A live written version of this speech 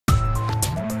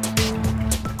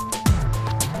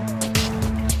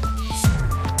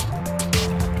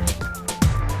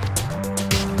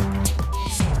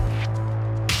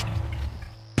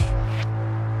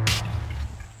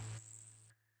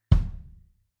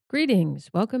Greetings,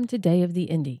 welcome to Day of the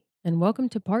Indie, and welcome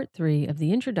to part 3 of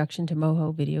the Introduction to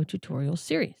Moho video tutorial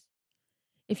series.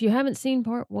 If you haven't seen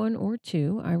part 1 or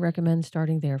 2, I recommend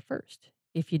starting there first.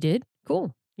 If you did,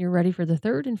 cool, you're ready for the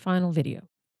third and final video.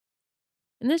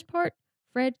 In this part,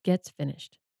 Fred gets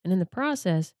finished, and in the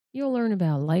process, you'll learn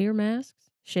about layer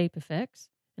masks, shape effects,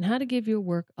 and how to give your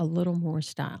work a little more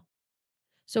style.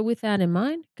 So with that in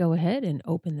mind, go ahead and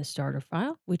open the starter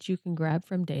file, which you can grab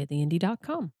from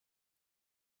dayoftheindie.com.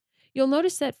 You'll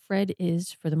notice that Fred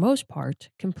is, for the most part,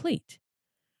 complete,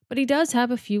 but he does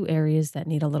have a few areas that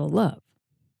need a little love.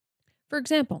 For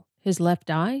example, his left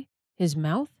eye, his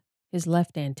mouth, his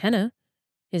left antenna,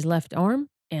 his left arm,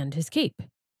 and his cape.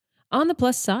 On the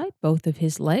plus side, both of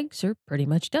his legs are pretty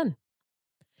much done.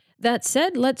 That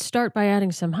said, let's start by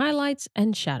adding some highlights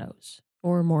and shadows,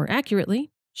 or more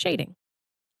accurately, shading.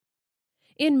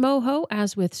 In Moho,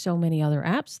 as with so many other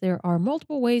apps, there are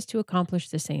multiple ways to accomplish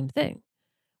the same thing.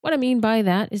 What I mean by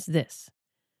that is this.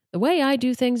 The way I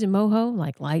do things in Moho,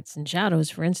 like lights and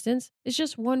shadows for instance, is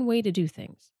just one way to do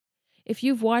things. If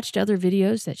you've watched other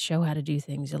videos that show how to do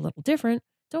things a little different,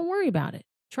 don't worry about it.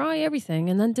 Try everything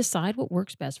and then decide what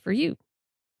works best for you.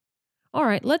 All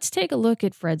right, let's take a look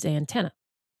at Fred's antenna.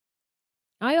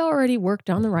 I already worked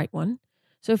on the right one,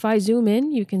 so if I zoom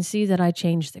in, you can see that I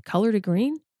changed the color to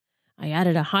green, I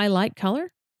added a highlight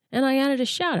color, and I added a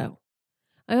shadow.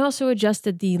 I also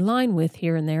adjusted the line width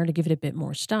here and there to give it a bit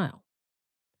more style.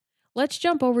 Let's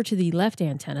jump over to the left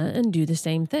antenna and do the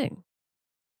same thing.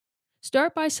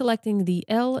 Start by selecting the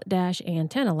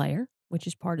L-antenna layer, which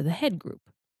is part of the head group.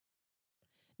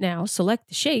 Now select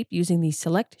the shape using the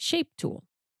Select Shape tool.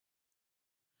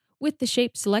 With the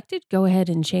shape selected, go ahead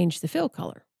and change the fill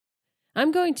color.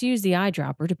 I'm going to use the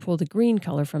eyedropper to pull the green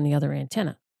color from the other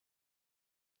antenna.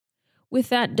 With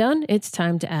that done, it's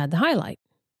time to add the highlight.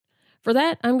 For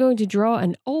that, I'm going to draw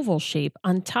an oval shape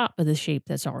on top of the shape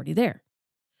that's already there.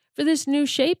 For this new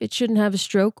shape, it shouldn't have a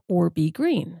stroke or be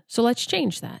green, so let's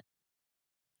change that.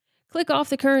 Click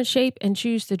off the current shape and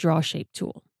choose the Draw Shape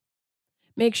tool.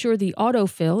 Make sure the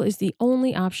Autofill is the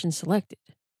only option selected.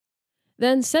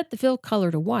 Then set the fill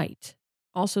color to white.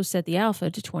 Also set the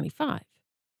alpha to 25.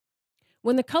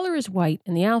 When the color is white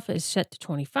and the alpha is set to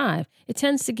 25, it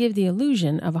tends to give the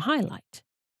illusion of a highlight.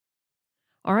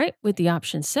 All right, with the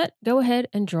options set, go ahead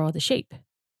and draw the shape.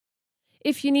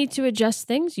 If you need to adjust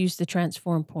things, use the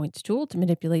Transform Points tool to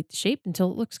manipulate the shape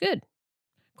until it looks good.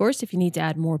 Of course, if you need to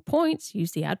add more points,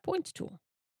 use the Add Points tool.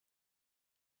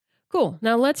 Cool,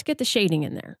 now let's get the shading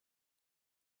in there.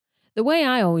 The way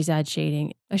I always add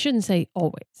shading, I shouldn't say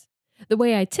always. The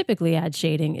way I typically add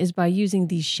shading is by using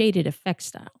the Shaded Effect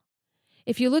style.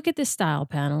 If you look at the Style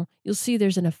panel, you'll see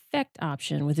there's an Effect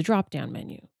option with a drop-down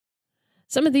menu.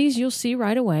 Some of these you'll see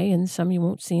right away, and some you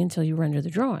won't see until you render the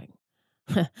drawing.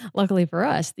 Luckily for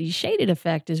us, the shaded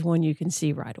effect is one you can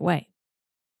see right away.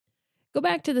 Go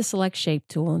back to the Select Shape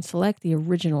tool and select the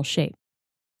original shape.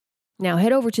 Now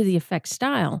head over to the Effect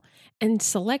Style and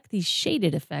select the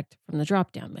Shaded Effect from the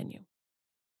drop-down menu.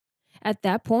 At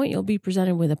that point, you'll be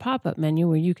presented with a pop-up menu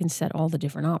where you can set all the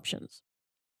different options.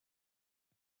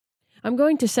 I'm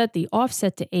going to set the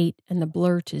offset to 8 and the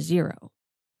blur to 0.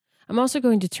 I'm also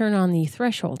going to turn on the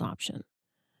threshold option.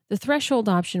 The threshold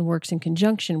option works in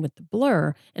conjunction with the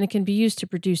blur, and it can be used to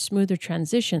produce smoother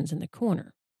transitions in the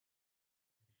corner.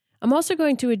 I'm also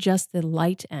going to adjust the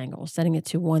light angle, setting it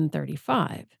to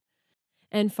 135.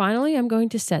 And finally, I'm going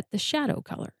to set the shadow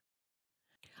color.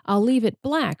 I'll leave it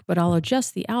black, but I'll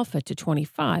adjust the alpha to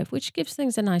 25, which gives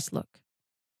things a nice look.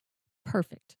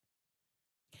 Perfect.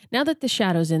 Now that the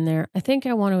shadow's in there, I think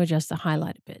I want to adjust the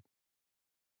highlight a bit.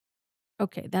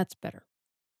 Okay, that's better.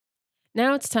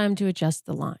 Now it's time to adjust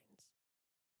the lines.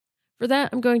 For that,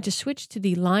 I'm going to switch to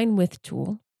the Line Width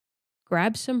tool,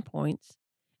 grab some points,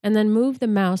 and then move the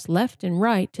mouse left and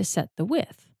right to set the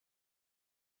width.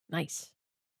 Nice.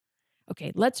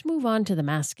 Okay, let's move on to the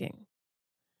masking.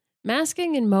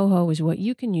 Masking in Moho is what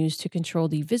you can use to control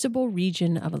the visible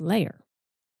region of a layer.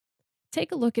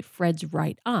 Take a look at Fred's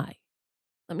right eye.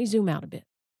 Let me zoom out a bit.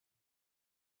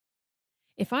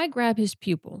 If I grab his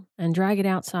pupil and drag it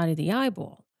outside of the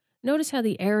eyeball, notice how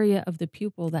the area of the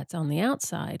pupil that's on the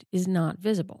outside is not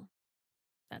visible.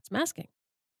 That's masking.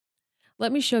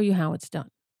 Let me show you how it's done.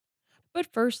 But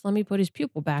first, let me put his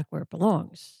pupil back where it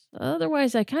belongs.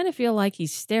 Otherwise, I kind of feel like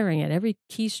he's staring at every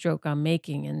keystroke I'm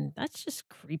making, and that's just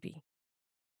creepy.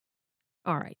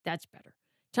 All right, that's better.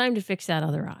 Time to fix that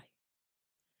other eye.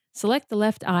 Select the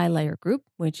left eye layer group,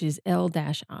 which is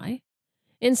L-I.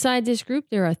 Inside this group,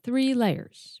 there are 3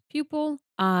 layers: pupil,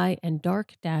 eye, and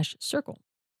dark dash circle.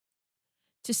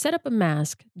 To set up a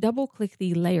mask, double-click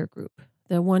the layer group,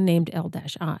 the one named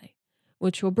L-I.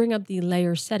 which will bring up the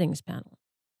Layer Settings panel.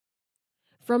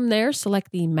 From there,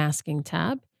 select the Masking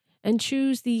tab and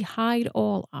choose the Hide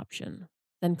All option,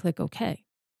 then click OK.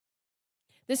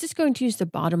 This is going to use the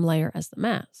bottom layer as the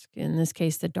mask, in this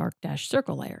case the dark dash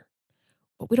circle layer.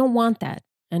 But we don't want that,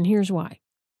 and here's why.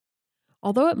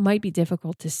 Although it might be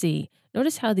difficult to see,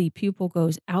 notice how the pupil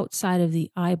goes outside of the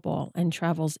eyeball and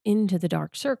travels into the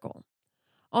dark circle.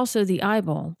 Also, the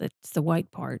eyeball, that's the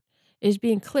white part, is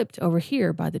being clipped over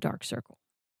here by the dark circle.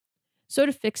 So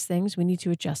to fix things, we need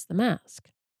to adjust the mask.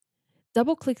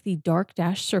 Double-click the dark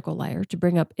dash circle layer to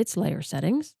bring up its layer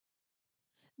settings.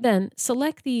 Then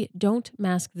select the Don't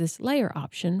Mask This Layer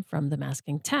option from the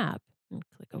Masking tab and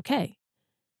click OK.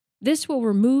 This will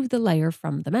remove the layer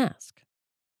from the mask.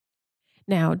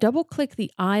 Now, double-click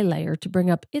the eye layer to bring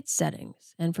up its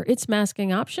settings, and for its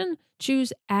masking option,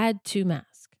 choose Add to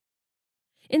Mask.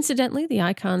 Incidentally, the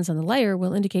icons on the layer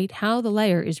will indicate how the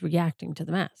layer is reacting to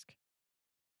the mask.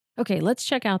 Okay, let's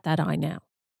check out that eye now.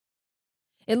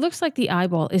 It looks like the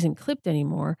eyeball isn't clipped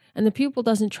anymore, and the pupil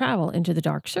doesn't travel into the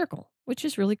dark circle, which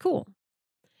is really cool.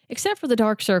 Except for the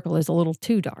dark circle is a little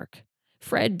too dark.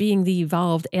 Fred, being the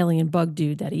evolved alien bug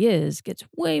dude that he is, gets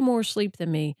way more sleep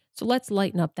than me, so let's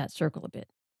lighten up that circle a bit.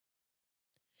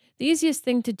 The easiest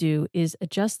thing to do is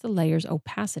adjust the layer's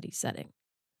opacity setting.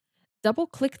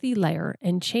 Double-click the layer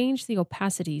and change the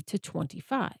opacity to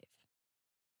 25.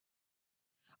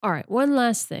 All right, one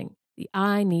last thing. The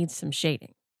eye needs some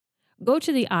shading. Go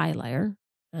to the eye layer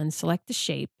and select the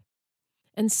shape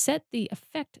and set the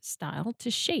effect style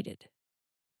to shaded.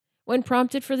 When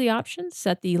prompted for the option,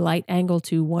 set the light angle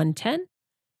to 110,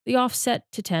 the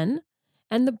offset to 10,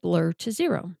 and the blur to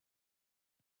 0.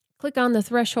 Click on the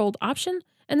threshold option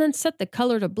and then set the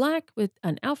color to black with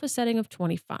an alpha setting of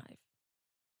 25.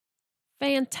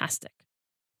 Fantastic.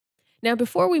 Now,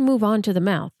 before we move on to the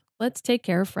mouth, let's take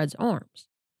care of Fred's arms.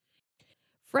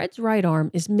 Fred's right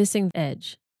arm is missing the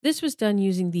edge. This was done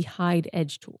using the Hide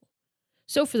Edge tool.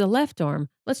 So for the left arm,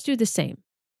 let's do the same.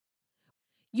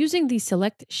 Using the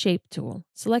Select Shape tool,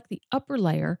 select the upper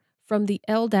layer from the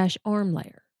L-arm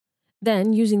layer.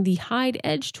 Then, using the Hide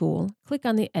Edge tool, click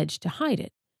on the edge to hide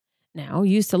it. Now,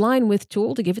 use the Line Width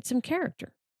tool to give it some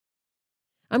character.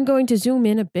 I'm going to zoom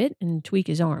in a bit and tweak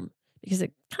his arm, because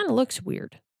it kind of looks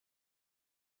weird.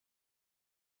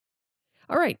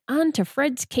 All right, on to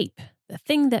Fred's cape, the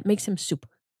thing that makes him super.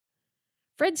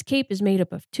 Fred's cape is made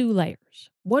up of 2 layers,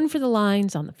 one for the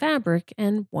lines on the fabric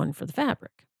and one for the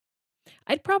fabric.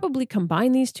 I'd probably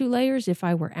combine these 2 layers if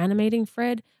I were animating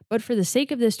Fred, but for the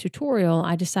sake of this tutorial,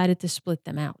 I decided to split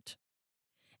them out.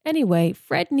 Anyway,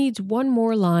 Fred needs one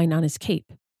more line on his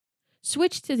cape.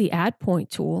 Switch to the Add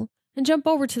Point tool and jump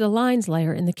over to the Lines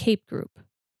layer in the Cape group.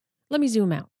 Let me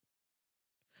zoom out.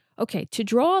 Okay, to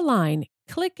draw a line,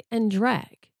 click and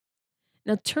drag.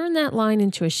 Now turn that line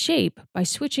into a shape by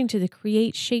switching to the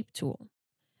Create Shape tool.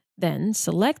 Then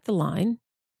select the line,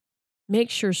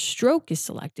 make sure Stroke is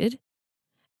selected,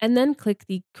 and then click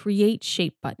the Create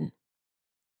Shape button.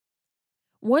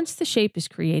 Once the shape is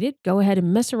created, go ahead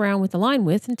and mess around with the line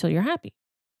width until you're happy.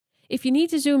 If you need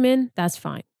to zoom in, that's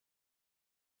fine.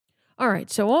 All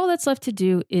right, so all that's left to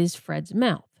do is Fred's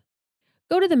mouth.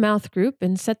 Go to the Mouth group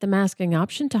and set the masking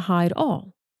option to Hide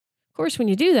All. Of course, when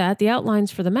you do that, the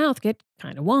outlines for the mouth get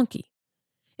kind of wonky.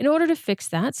 In order to fix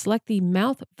that, select the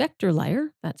Mouth Vector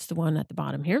layer, that's the one at the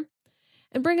bottom here,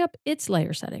 and bring up its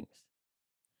layer settings.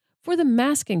 For the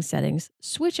masking settings,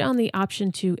 switch on the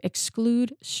option to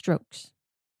Exclude Strokes.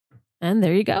 And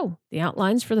there you go. The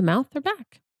outlines for the mouth are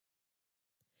back.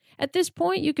 At this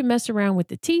point, you can mess around with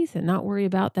the teeth and not worry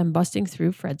about them busting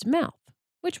through Fred's mouth,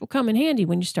 which will come in handy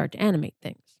when you start to animate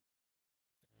things.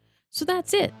 So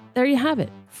that's it. There you have it.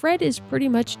 Fred is pretty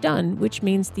much done, which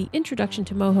means the Introduction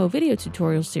to Moho video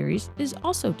tutorial series is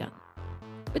also done.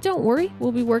 But don't worry,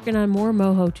 we'll be working on more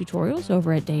Moho tutorials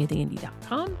over at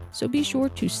dayoftheindie.com, so be sure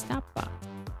to stop by.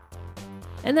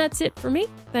 And that's it for me.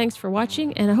 Thanks for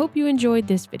watching, and I hope you enjoyed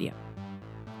this video.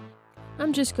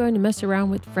 I'm just going to mess around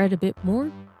with Fred a bit more,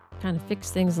 kind of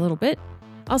fix things a little bit.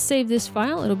 I'll save this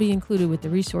file. It'll be included with the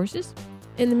resources.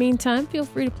 In the meantime, feel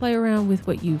free to play around with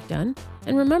what you've done.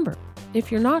 And remember,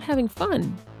 if you're not having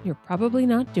fun, you're probably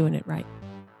not doing it right.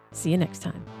 See you next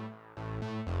time.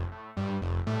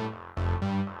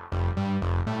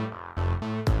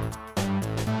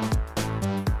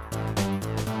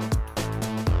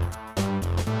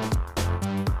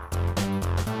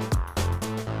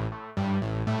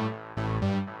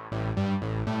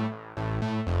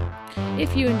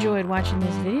 If you enjoyed watching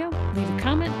this video, leave a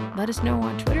comment, let us know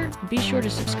on Twitter, and be sure to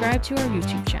subscribe to our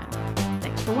YouTube channel.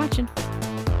 Thanks for watching.